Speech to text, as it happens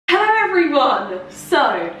everyone!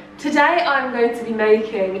 So, today I'm going to be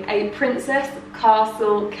making a Princess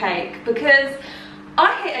Castle cake because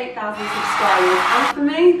I hit 8,000 subscribers, and for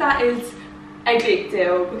me that is a big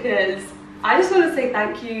deal because I just want to say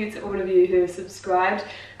thank you to all of you who have subscribed.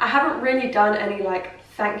 I haven't really done any like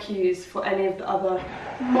thank yous for any of the other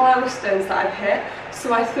milestones that I've hit,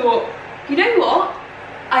 so I thought, you know what?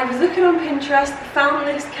 I was looking on Pinterest, found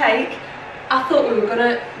this cake. I thought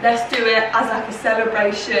let's do it as like a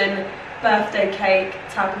celebration birthday cake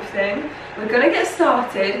type of thing. We're gonna get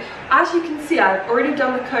started. As you can see, I've already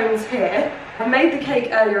done the cones here. I made the cake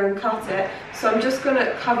earlier and cut it, so I'm just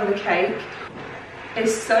gonna cover the cake.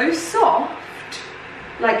 It's so soft,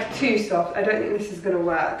 like too soft. I don't think this is gonna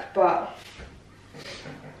work, but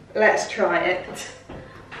let's try it.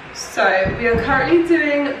 So we are currently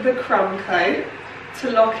doing the crumb coat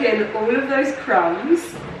to lock in all of those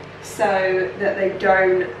crumbs so that they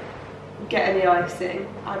don't get any icing.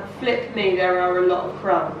 And flip me, there are a lot of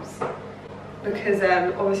crumbs because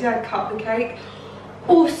obviously I cut the cake.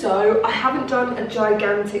 Also, I haven't done a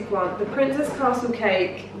gigantic one. The Princess Castle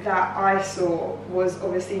cake that I saw was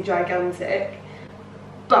obviously gigantic,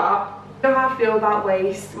 but you know how I feel about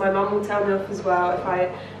waste. My mum will tell me off as well if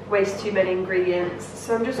I waste too many ingredients,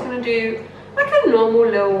 so I'm just going to do like a normal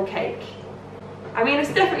little cake. I mean,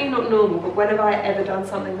 it's definitely not normal, but when have I ever done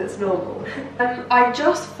something that's normal? I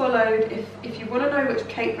just followed, if you want to know which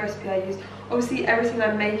cake recipe I use, obviously everything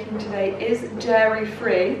I'm making today is dairy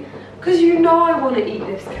free, because you know I want to eat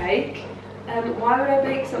this cake. Why would I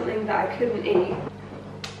bake something that I couldn't eat?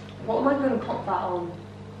 What am I going to pop that on?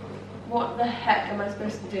 What the heck am I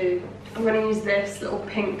supposed to do? I'm going to use this little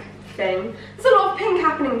pink thing. There's a lot of pink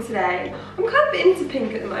happening today. I'm kind of into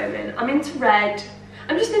pink at the moment. I'm into red.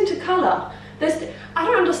 I'm just into colour. I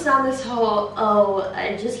don't understand this whole, oh,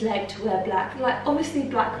 I just like to wear black. Like, obviously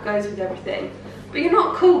black goes with everything, but you're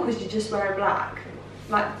not cool because you're just wearing black.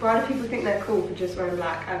 Like, why do people think they're cool for just wearing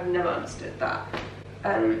black? I've never understood that.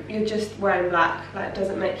 You're just wearing black. Like, it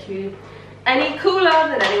doesn't make you any cooler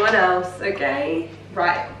than anyone else, okay?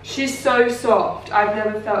 Right, she's so soft. I've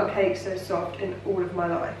never felt a cake so soft in all of my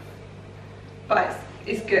life. But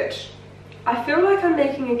it's good. I feel like I'm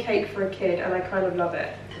making a cake for a kid and I kind of love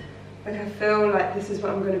it. Like, I feel like this is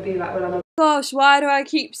what I'm going to be like when I'm a... Gosh, why do I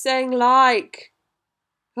keep saying like?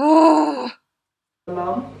 Oh.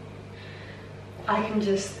 Mum, I can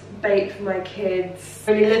just bake for my kids.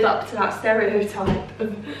 Really live up to that stereotype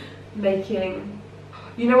of making...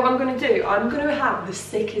 You know what I'm going to do? I'm going to have the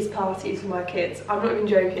sickest parties for my kids. I'm not even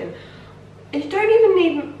joking. You don't even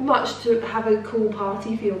need much to have a cool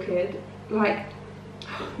party for your kid. Like...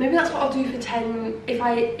 Maybe that's what I'll do for 10, if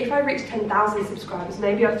I reach 10,000 subscribers,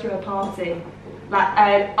 maybe I'll throw a party, like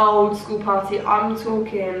an old school party. I'm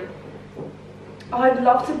talking, I'd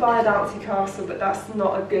love to buy a bouncy castle, but that's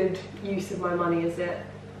not a good use of my money, is it?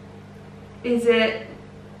 Is it?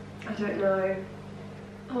 I don't know.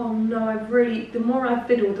 Oh no, the more I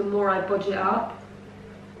fiddle, the more I budget up.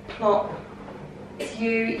 Plop. It's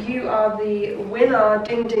you are the winner,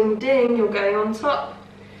 ding ding ding, you're going on top.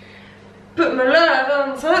 Put my love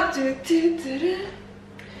on top, do, do, do, do.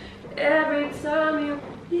 Every time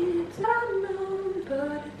it's unknown,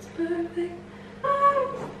 but it's perfect.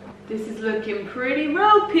 This is looking pretty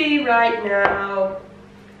ropey right now,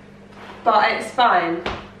 but it's fine.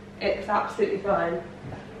 It's absolutely fine.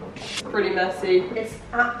 Pretty messy. It's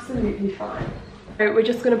absolutely fine. So we're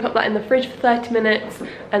just gonna put that in the fridge for 30 minutes,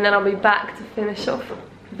 and then I'll be back to finish off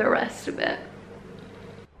the rest of it.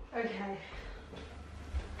 Okay.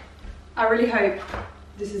 I really hope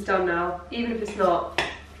this is done now, even if it's not.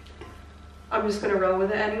 I'm just gonna roll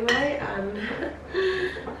with it anyway and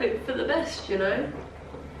hope for the best, you know?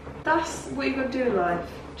 That's what you've got to do in life,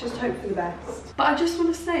 just hope for the best. But I just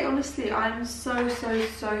want to say, honestly, I'm so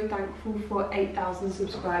thankful for 8,000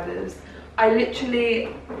 subscribers. I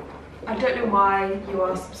don't know why you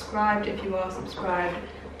are subscribed. If you are subscribed,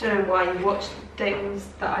 don't know why you watch things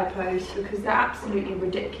that I post, because they're absolutely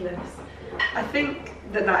ridiculous. I think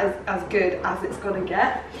that is as good as it's gonna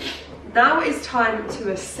get. Now it's time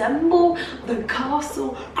to assemble the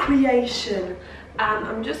castle creation, and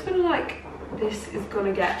I'm just gonna like, this is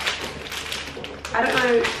gonna get, I don't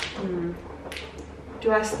know,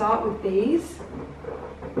 do I start with these?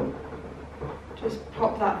 Just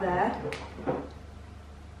pop that there.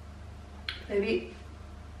 Maybe,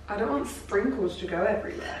 I don't want sprinkles to go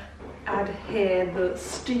everywhere. Add here the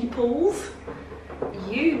steeples.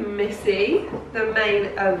 You missy, the main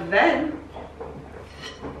event.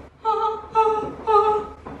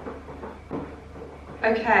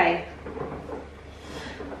 Okay.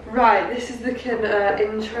 Right, this is looking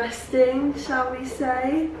interesting, shall we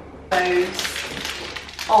say? Goes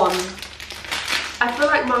on I feel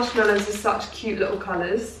like marshmallows are such cute little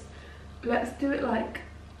colours. Let's do it like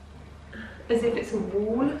as if it's a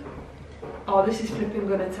wall. Oh, this is flipping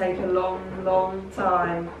gonna take a long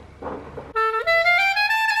time.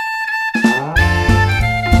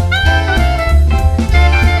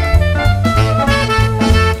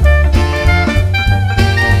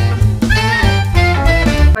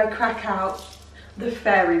 I crack out the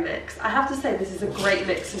fairy mix. I have to say this is a great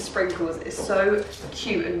mix of sprinkles. It's so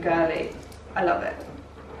cute and girly. I love it.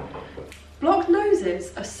 Blocked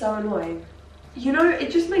noses are so annoying. You know,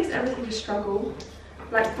 it just makes everything a struggle.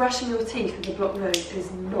 Like brushing your teeth with a blocked nose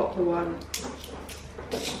is not the one.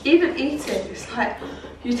 Even eating, it's like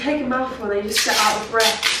you take a mouthful and then you just get out of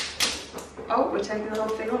breath. Oh, we're taking the whole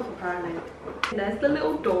thing off apparently. And there's the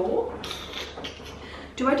little door.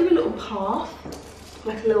 Do I do a little path?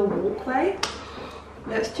 Like a little walkway?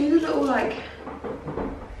 Let's do the little like,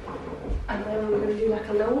 and then we're gonna do like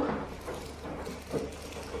a little,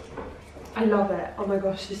 I love it. Oh my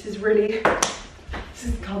gosh, this is really, this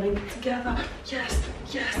is coming together. Yes,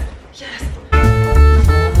 yes, yes.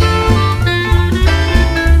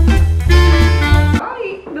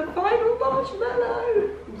 Right, the final marshmallow.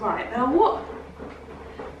 Right, now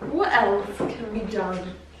what else can be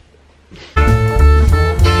done?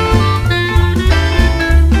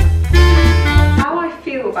 How I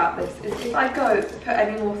feel about this is if I go to put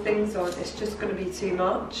any more things on, it's just going to be too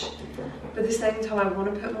much. But at the same time, I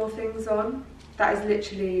want to put more things on. That is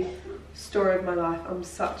literally the story of my life. I'm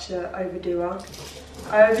such an overdoer.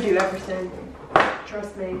 I overdo everything.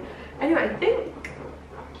 Trust me. Anyway,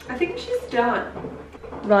 I think she's done.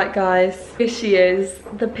 Right guys, here she is,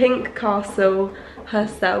 the pink castle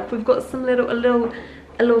herself. We've got a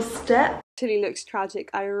little step. Actually looks tragic.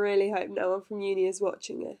 I really hope no one from uni is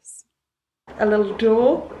watching this. A little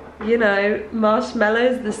door, you know,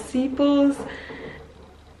 marshmallows, the sepals.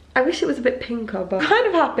 I wish it was a bit pinker, but I'm kind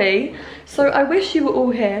of happy. So I wish you were all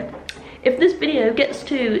here. If this video gets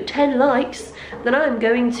to 10 likes, then I'm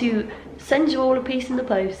going to send you all a piece in the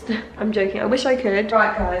post. I'm joking, I wish I could.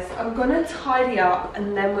 Right guys, I'm gonna tidy up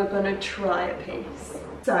and then we're gonna try a piece.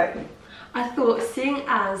 So, I thought seeing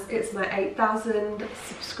as it's my 8,000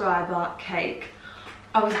 subscriber cake,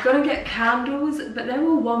 I was gonna get candles, but they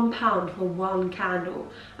were £1 for one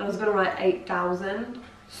candle. I was gonna write 8,000.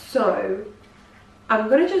 So, I'm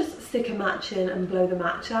gonna just stick a match in and blow the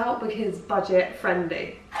match out because budget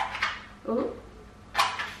friendly. Oh,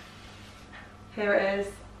 here it is.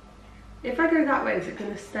 If I go that way, is it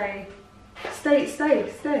gonna stay? Stay.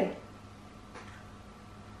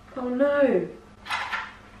 Oh no.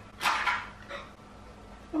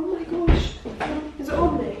 Oh my gosh. Is it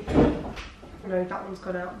on me? No, that one's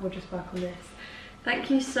gone out. We'll just work on this. Thank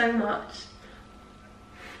you so much.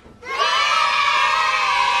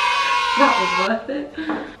 That was worth it.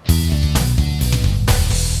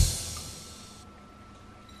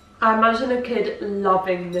 I imagine a kid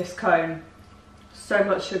loving this cone. So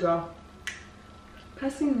much sugar.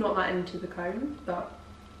 Personally not that into the cone, but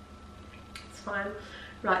it's fine.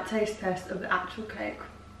 Right, taste test of the actual cake.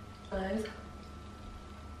 Guys,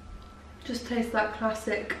 just taste that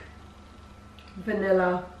classic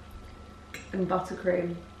vanilla and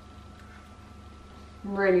buttercream.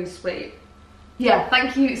 Really sweet. Yeah,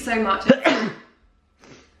 thank you so much.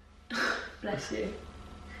 Bless you.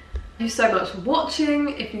 Thank you so much for watching.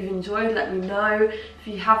 If you've enjoyed, let me know. If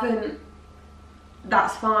you haven't,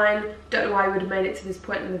 that's fine. Don't know why I would have made it to this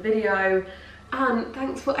point in the video. And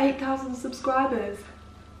thanks for 8,000 subscribers.